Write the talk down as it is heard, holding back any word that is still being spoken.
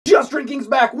Drinking's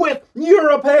back with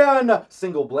Uruapan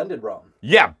single blended rum.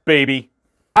 Yeah, baby.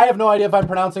 I have no idea if I'm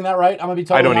pronouncing that right. I'm going to be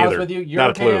totally honest with you. Not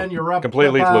a clue. Uruapan,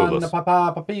 Completely clueless.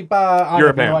 I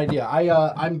have no idea.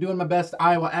 I'm doing my best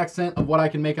Iowa accent of what I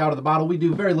can make out of the bottle. We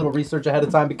do very little research ahead of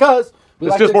time because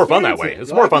it's just more fun that way.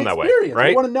 It's more fun that way, right?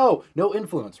 We want to know. No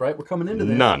influence, right? We're coming into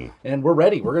this. None. And we're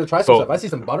ready. We're going to try some stuff. I see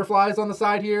some butterflies on the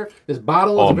side here. This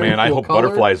bottle is very cool I hope color.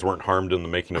 butterflies weren't harmed in the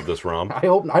making of this rum. I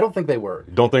don't think they were.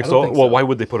 Don't think so? Well, why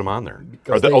would they put them on there?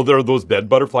 Are those dead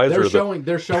butterflies?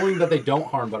 They're showing that they don't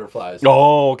harm butterflies.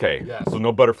 Oh, okay. Yes. So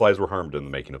no butterflies were harmed in the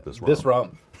making of this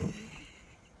rum.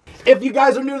 If you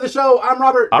guys are new to the show, I'm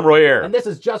Robert. I'm Royer. And this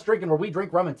is Just Drinking, where we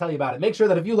drink rum and tell you about it. Make sure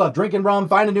that if you love drinking rum,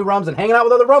 finding new rums, and hanging out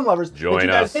with other rum lovers,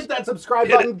 join us. Hit that subscribe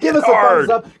button. Give us a thumbs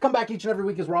up. Come back each and every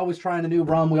week as we're always trying a new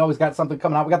rum. We always got something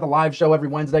coming out. We got the live show every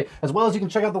Wednesday, as well as you can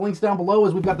check out the links down below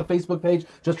as we've got the Facebook page,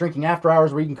 Just Drinking After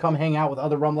Hours, where you can come hang out with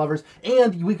other rum lovers.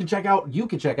 And we can check it out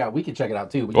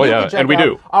too. But and we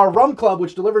do. Our rum club,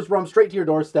 which delivers rum straight to your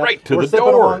doorstep. Right to we're the sipping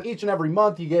door. along each and every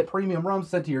month. You get premium rum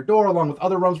sent to your door, along with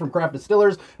other rums from craft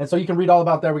distillers. And so you can read all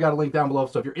about that. We got a link down below.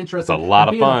 So if you're interested in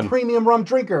being a premium rum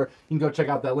drinker, you can go check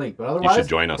out that link. But otherwise, you should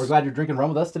join us. We're glad you're drinking rum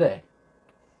with us today.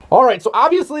 All right, so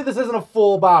obviously this isn't a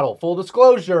full bottle. Full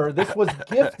disclosure, this was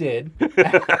gifted,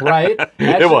 right?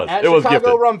 At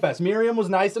Chicago Rum Fest. Miriam was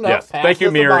nice enough. Yes, thank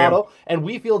you, Miriam. Bottle, and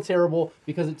we feel terrible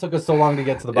because it took us so long to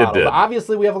get to the bottle. But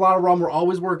obviously, we have a lot of rum we're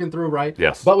always working through, right?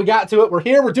 Yes. But we got to it. We're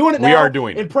here. We're doing it now. We are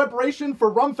doing it. In preparation for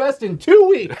Rum Fest in 2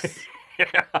 weeks.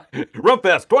 Rum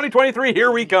Fest 2023,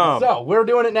 here we come. So we're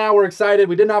doing it now. We're excited.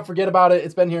 We did not forget about it.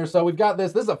 It's been here. So we've got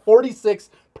this. This is a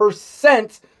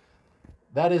 46%.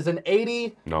 That is an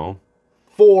 80. No.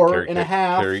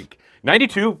 4.5.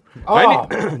 92.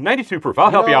 92 proof.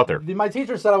 I'll help you out there. My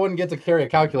teacher said I wouldn't get to carry a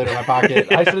calculator in my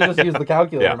pocket. I should have just used the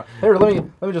calculator. Yeah. Here, let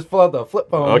me just pull out the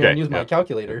flip phone and use my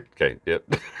calculator. Okay. Yep.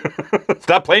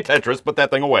 Stop playing Tetris. Put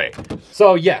that thing away.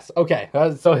 So yes. Okay.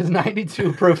 So his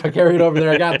 92 proof. I carried over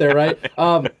there. I got there right.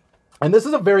 And this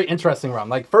is a very interesting rum.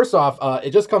 Like, first off,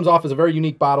 it just comes off as a very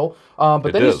unique bottle.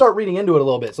 But then you start reading into it a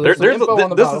little bit. So there's some info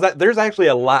on the bottle. There's actually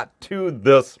a lot to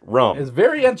this rum. It's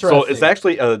very interesting. So it's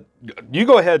actually you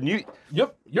go ahead and you.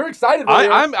 Yep, you're excited.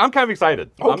 I'm kind of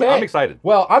excited. Okay. I'm excited.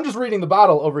 Well, I'm just reading the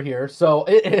bottle over here. So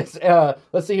it is.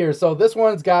 Let's see here. So this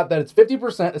one's got that it's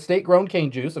 50% estate-grown cane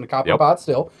juice in a copper pot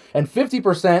still, and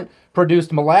 50%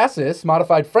 produced molasses,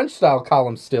 modified French-style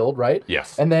column stilled, right?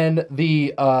 Yes. And then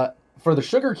the for the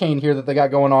sugar cane here that they got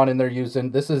going on and they're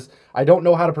using, this is, I don't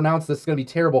know how to pronounce this, it's going to be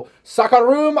terrible.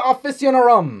 Saccharum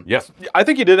aficionarum. Yes, I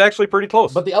think you did actually pretty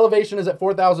close. But the elevation is at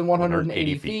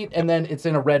 4,180 feet, and then it's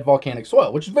in a red volcanic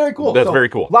soil, which is very cool. That's very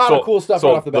cool. A lot of cool stuff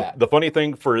right off the bat. The funny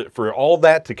thing, for all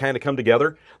that to kind of come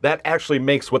together, that actually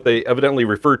makes what they evidently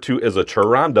refer to as a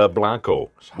Charanda Blanco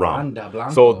rum. Charanda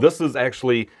Blanco. So this is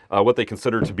actually what they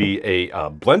consider to be a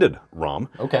blended rum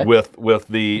with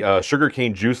the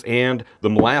sugarcane juice and the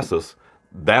molasses.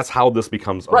 That's how this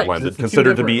becomes a blended,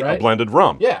 considered to be a blended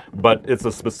rum. Yeah. But it's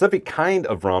a specific kind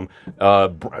of rum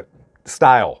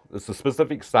style. It's a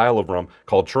specific style of rum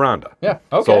called Charanda. Yeah.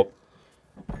 Okay. So,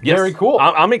 yes, very cool.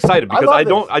 I'm excited because I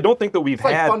don't think that we've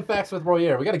had fun facts with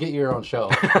Royer. We got to get you your own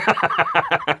show.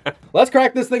 Let's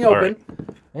crack this thing open,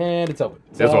 and it's open.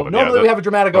 So it's open. Normally we have a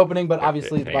dramatic opening, but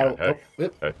obviously the bottle.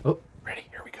 Ready?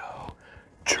 Here we go.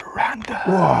 Charanda.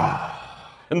 Whoa.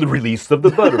 And the release of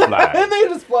the butterfly. And they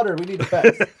just flutter. We need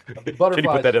effects. Can you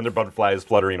put that in there? Butterflies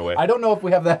fluttering away. I don't know if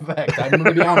we have that effect. I'm going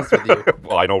to be honest with you.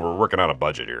 Well, I know we're working on a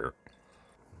budget here.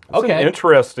 It's an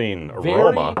interesting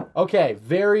aroma.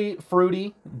 Very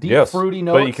fruity, deep fruity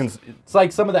notes. But you can, it's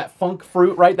like some of that funk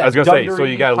fruit, right? That I was going to say, so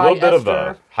you got a little bit of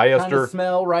the high ester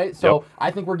smell, right? So I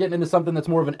think we're getting into something that's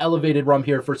more of an elevated rum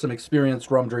here for some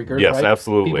experienced rum drinkers. Yes, right?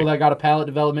 absolutely. People that got a palate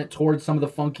development towards some of the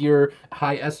funkier,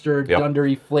 high ester,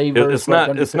 dundery flavors.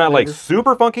 It's not like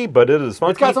super funky, but it is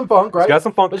funky. It's got some funk, right? It's got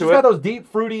some funk to it. It's got those deep,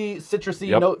 fruity,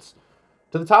 citrusy notes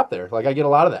to the top there. Like I get a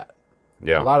lot of that.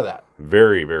 Yeah. A lot of that.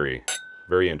 Very, very,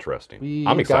 very interesting.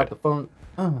 I'm excited. Got the funk.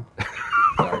 Oh.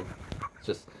 Sorry.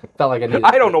 Just felt like I needed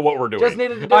I don't know what we're doing. Just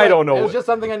needed to do I don't know. It was just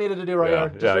something I needed to do right here.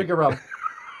 Just drink a rum.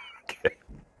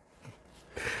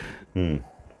 Okay.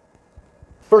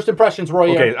 First impressions,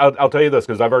 Roy. Okay, I'll tell you this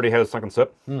because I've already had a second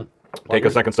sip. Take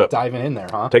a second sip. Diving in there,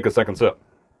 huh? Take a second sip.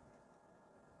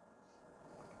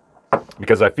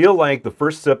 Because I feel like the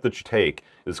first sip that you take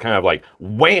is kind of like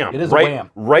wham. It is a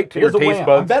wham. Right to your taste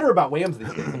buds. I'm better about whams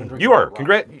these days. You are.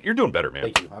 You're doing better, man.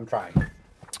 Thank you. I'm trying.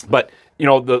 But, you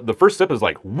know, the first sip is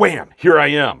like, wham, here I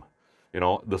am. You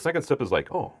know, the second sip is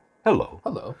like, oh, hello.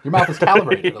 Hello. Your mouth is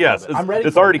calibrated. Yes, I'm ready.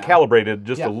 It's already calibrated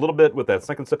just a little bit with that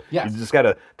second sip. Yes. You just got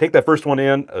to take that first one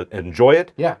in, enjoy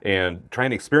it, yeah, and try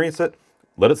and experience it.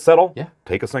 let it settle, yeah,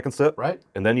 take a second sip, right,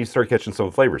 and then you start catching some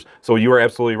flavors. So you are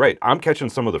absolutely right. I'm catching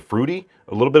some of the fruity,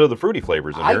 a little bit of the fruity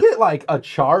flavors in here. I get like a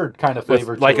charred kind of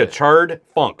flavor like a charred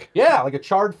funk. Yeah, like a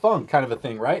charred funk kind of a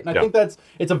thing, right? And I think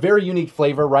it's a very unique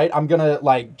flavor, right? I'm gonna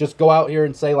like just go out here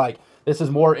and say like this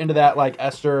is more into that like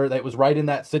ester that was right in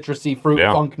that citrusy fruit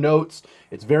funk notes.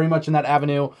 It's very much in that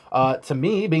avenue. To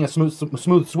me, being a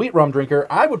smooth sweet rum drinker,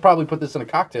 I would probably put this in a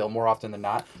cocktail more often than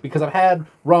not because I've had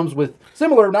rums with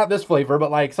similar, not this flavor, but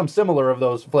like some similar of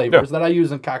those flavors that I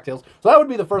use in cocktails. So that would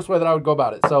be the first way that I would go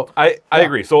about it. So I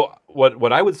agree. So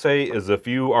what I would say is if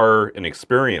you are an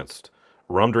experienced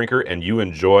rum drinker and you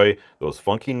enjoy those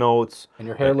funky notes, and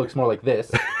your hair looks more like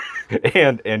this.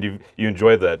 and you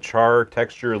enjoy that char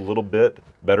texture a little bit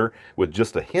better with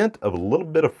just a hint of a little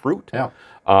bit of fruit. Yeah.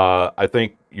 I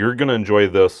think you're going to enjoy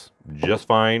this just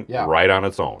fine right on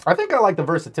its own. I think I like the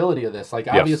versatility of this. Like,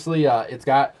 obviously, it's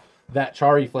got that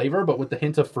charry flavor, but with the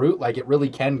hint of fruit, like, it really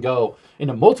can go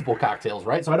into multiple cocktails,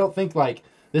 right? So I don't think, like,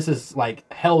 this is, like,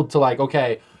 held to, like,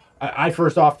 okay, I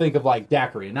first off think of like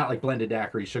daiquiri, not like blended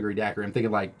daiquiri, sugary daiquiri. I'm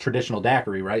thinking like traditional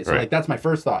daiquiri, right? So like that's my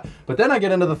first thought. But then I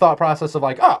get into the thought process of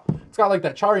like, oh, it's got like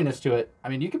that chariness to it. I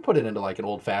mean, you could put it into like an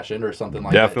old fashioned or something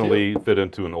like that. Definitely fit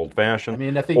into an old fashioned. I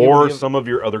mean, I think or some of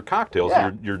your other cocktails,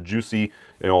 your juicy,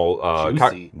 you know,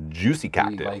 juicy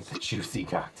cocktails. We like the juicy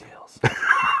cocktails.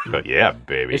 Yeah,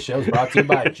 baby. This show's brought to you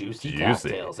by Juicy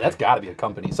Cocktails. That's got to be a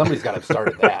company. Somebody's got to have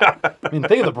started that. I mean,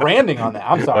 think of the branding on that.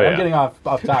 I'm sorry. I'm getting off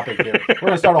topic here. We're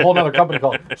going to start a whole other company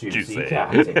called Juicy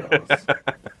Cocktails.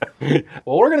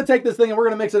 Well, we're going to take this thing and we're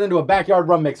going to mix it into a backyard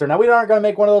rum mixer. Now, we aren't going to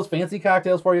make one of those fancy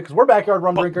cocktails for you because we're backyard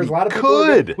rum drinkers. A lot of people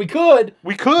we could.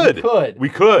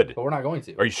 But we're not going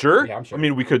to. Are you sure? Yeah, I'm sure. I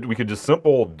mean, we could just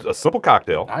a simple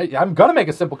cocktail. I'm going to make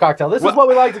a simple cocktail. This is what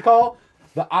we like to call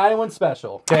the Iowan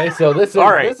Special. Okay, so this is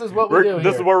this is what we're doing.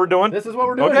 This is what we're doing. This is what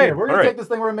we're doing here. We're gonna take this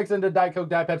thing. We're gonna mix it into Diet Coke,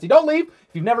 Diet Pepsi. Don't leave.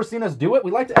 If you've never seen us do it,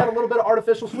 we like to add a little bit of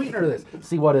artificial sweetener to this.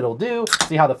 See what it'll do.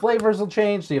 See how the flavors will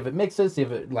change. See if it mixes. See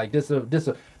if it like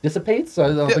dissipates.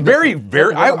 So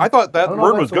I thought that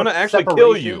word was gonna actually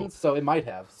kill you. So it might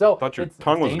have. So I thought your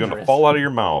tongue was gonna fall out of your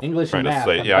mouth. English and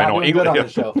math. Yeah, I know English. On the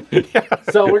show.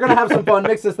 So we're gonna have some fun.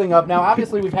 Mix this thing up. Now,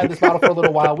 obviously, we've had this bottle for a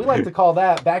little while. We like to call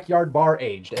that backyard bar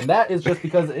aged, and that is just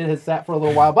because it has sat for a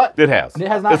little while, but it has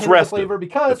not hit the flavor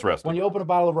because when you open a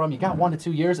bottle of rum, you got 1 to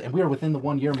 2 years, and we are within the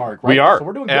 1 year mark. Right? We are. So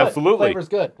we're doing good. Absolutely. The flavor's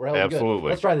good. We're hella good.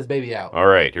 Let's try this baby out. All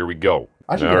right, here we go.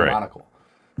 I should get a monocle.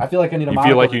 I feel like I need a monocle. You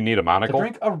feel like you need a monocle? To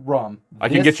drink a rum. I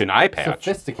can get you an eye patch.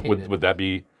 Sophisticated. Would that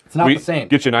be? It's not the same.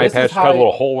 Get you an eye patch, cut a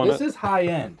little hole in it. This is high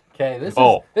end. Okay, this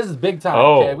is big time.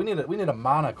 Okay, we need a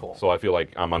monocle. So I feel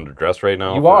like I'm underdressed right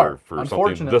now. You are. For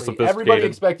Unfortunately, something this sophisticated. Everybody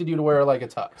expected you to wear like a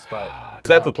tux, but is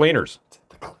that the cleaners?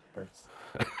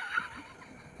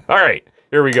 All right,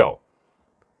 here we go.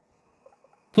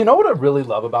 You know what I really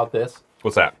love about this?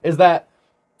 What's that? Is that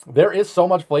there is so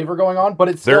much flavor going on, but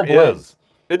it still blends.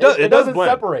 It doesn't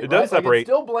blend. Separate. It does separate. It's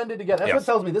still blended together. That's what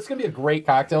tells me this is gonna be a great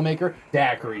cocktail maker.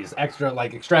 Daiquiris,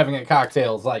 extravagant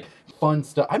cocktails, like fun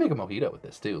stuff. I make a mojito with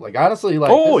this too. Like honestly, like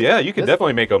you could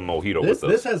definitely make a mojito with this.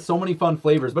 This has so many fun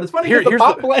flavors, but it's funny because the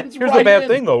pop blends. Here's the bad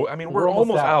thing though. I mean, we're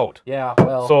almost out. Yeah.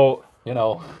 Well. So you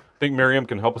know. Think Miriam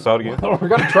can help us out again? We're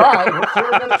gonna try.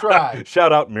 We're gonna try.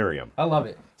 Shout out Miriam. I love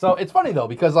it. So it's funny though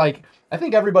because like I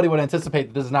think everybody would anticipate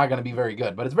that this is not going to be very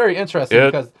good, but it's very interesting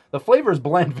because the flavors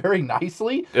blend very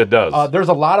nicely. It does. There's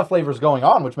a lot of flavors going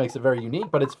on, which makes it very unique.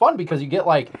 But it's fun because you get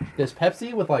like this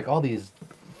Pepsi with like all these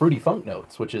fruity funk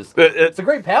notes, which is it's a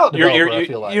great palate developer. I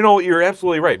feel like you're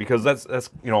absolutely right because that's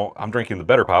I'm drinking the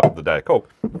better pop, the Diet Coke.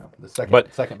 The second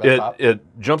best pop. It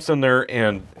jumps in there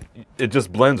and it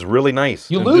just blends really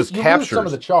nice. You lose some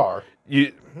of the char.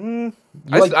 You lose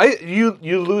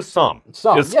some.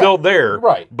 It's still there,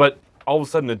 right? But all of a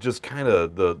sudden, it just kind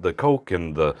of the Coke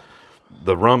and the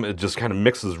rum, it just kind of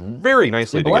mixes very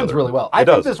nicely together. It blends really well. I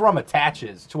think this rum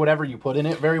attaches to whatever you put in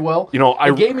it very well.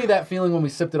 It gave me that feeling when we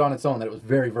sipped it on its own that it was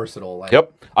very versatile. Like,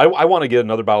 yep. I want to get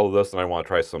another bottle of this, and I want to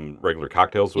try some regular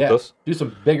cocktails with this. Do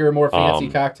some bigger, more fancy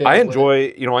cocktails. I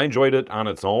enjoyed it on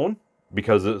its own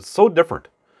because it's so different.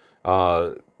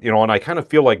 And I kind of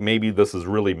feel like maybe this is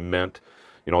really meant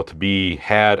to be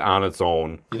had on its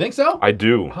own. You think so? I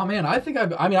do. Oh man, I think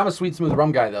I'm a sweet smooth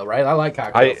rum guy though, right? I like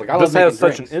cocktails. This has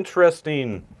such an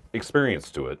interesting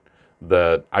experience to it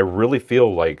that I really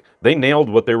feel like they nailed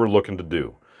what they were looking to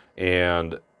do,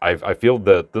 and I feel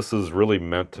that this is really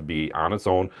meant to be on its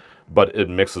own, but it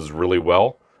mixes really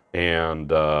well,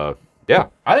 and I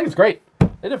think it's great.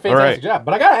 They did a fantastic job.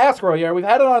 But I gotta ask, Royer, we've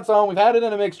had it on its own, we've had it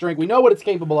in a mixed drink, we know what it's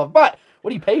capable of, but What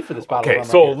do you pay for this bottle? Okay,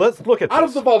 so let's look at out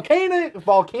this. of the volcanic.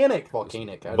 Volcanic I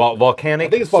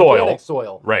think it's soil. volcanic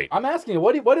soil. Right. I'm asking you,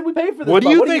 what did we pay for this? What do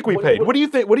you think we paid? What do you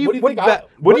think? What do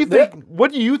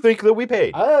you think that we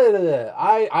paid?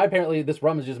 I apparently this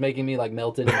rum is just making me like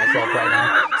melt into myself right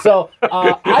now. So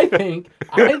I think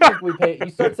we pay.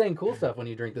 You start saying cool stuff when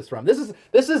you drink this rum.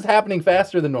 This is happening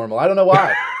faster than normal. I don't know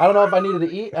why. I don't know if I needed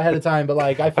to eat ahead of time, but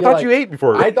like I thought you ate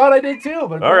before. I thought I did too,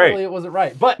 but apparently it wasn't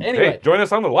right. But anyway, hey, join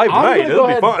us on the live tonight. It'll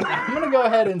be fun. I'm gonna go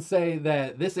ahead and say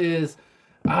that this is,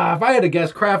 if I had to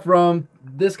guess, craft rum,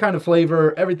 this kind of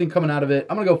flavor, everything coming out of it,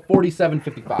 I'm gonna go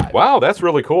 47.55. Wow, that's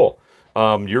really cool.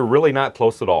 You're really not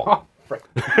close at all. Oh, frick.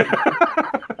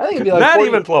 I think it'd be like not 40,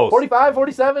 even close. 45,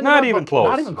 47? Not even close.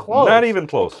 Not even close. Not even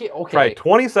close. Okay. Right,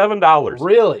 $27.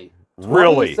 Really?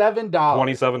 Really? $27.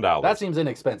 $27. That seems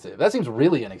inexpensive. That seems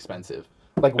really inexpensive.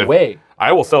 Like way.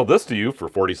 I will sell this to you for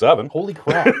 $47. Holy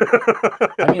crap.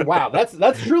 I mean, wow, that's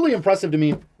truly impressive to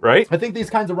me. Right? I think these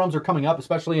kinds of rums are coming up,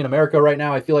 especially in America right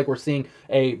now. I feel like we're seeing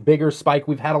a bigger spike.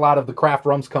 We've had a lot of the craft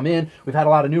rums come in. We've had a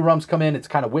lot of new rums come in. It's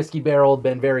kind of whiskey barreled,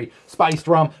 been very spiced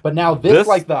rum. But now this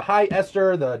like the high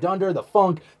ester, the dunder, the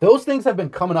funk, those things have been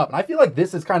coming up. And I feel like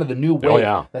this is kind of the new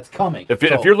wave that's coming. If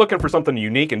you're looking for something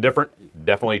unique and different,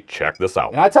 definitely check this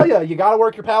out. And I tell you got to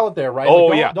work your palate there, right? Oh,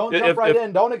 like, don't jump right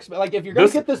in. Don't expect, like if you're going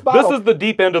to get this bottle. This is the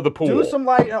deep end of the pool. Do some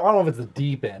light. I don't know if it's the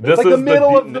deep end. It's like the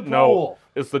middle of the pool. No,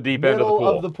 it's the deep end of the pool.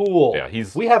 Middle of the pool. Yeah,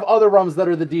 we have other rums that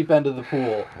are the deep end of the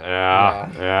pool.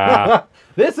 Yeah.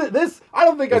 This I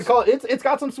don't think I'd call it. It's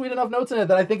got some sweet enough notes in it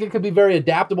that I think it could be very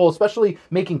adaptable, especially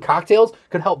making cocktails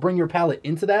could help bring your palate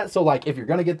into that. So like if you're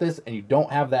gonna get this and you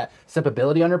don't have that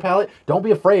sipability on your palate, don't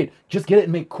be afraid. Just get it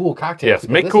and make cool cocktails. Yes,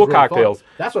 make cool cocktails. Fun.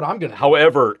 That's what I'm gonna do.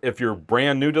 However, if you're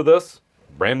brand new to this,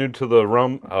 brand new to the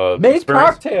rum make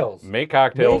cocktails. Make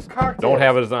cocktails. Don't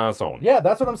have it on its own. Yeah,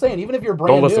 that's what I'm saying. Even if you're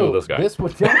brand new. Don't listen to this guy.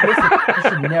 You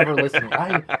should never listen.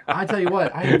 I tell you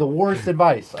what, I have the worst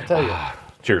advice. I tell you.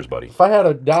 Cheers, buddy. If I had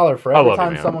 $1 for every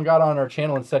time someone got on our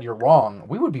channel and said you're wrong,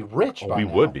 we would be rich by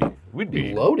now. Would be. We'd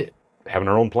be loaded. Having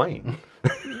our own plane.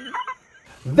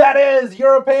 That is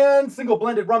Uruapan single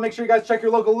blended rum. Make sure you guys check your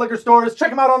local liquor stores.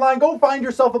 Check them out online. Go find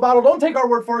yourself a bottle. Don't take our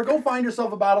word for it. Go find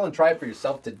yourself a bottle and try it for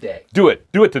yourself today. Do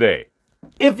it. Do it today.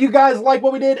 If you guys like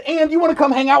what we did and you want to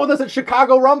come hang out with us at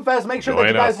Chicago Rum Fest, make sure that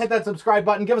you guys hit that subscribe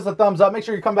button. Give us a thumbs up. Make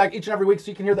sure you come back each and every week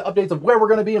so you can hear the updates of where we're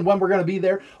going to be and when we're going to be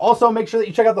there. Also, make sure that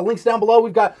you check out the links down below.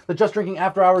 We've got the Just Drinking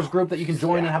After Hours group that you can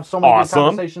join and have so many good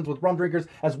conversations with rum drinkers,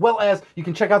 as well as you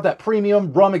can check out that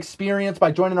premium rum experience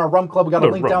by joining our rum club. We got a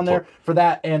link down there for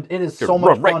that, and it is so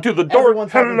much fun. Right to the door.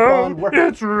 Everyone's having fun.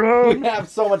 It's rum. We have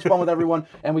so much fun with everyone,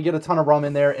 and we get a ton of rum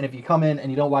in there. And if you come in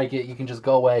and you don't like it, you can just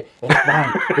go away. It's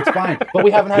fine. It's fine. But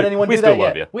we haven't had anyone do that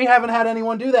yet. We haven't had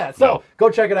anyone do that. So go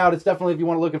check it out. It's definitely, if you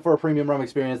want to looking for a premium rum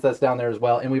experience, that's down there as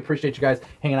well. And we appreciate you guys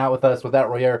hanging out with us. With that,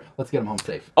 Royer, let's get them home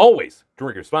safe. Always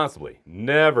drink responsibly.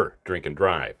 Never drink and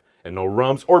drive. And no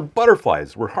rums or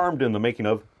butterflies were harmed in the making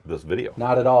of this video.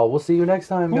 Not at all. We'll see you next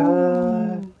time,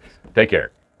 guys. Take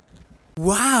care.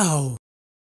 Wow.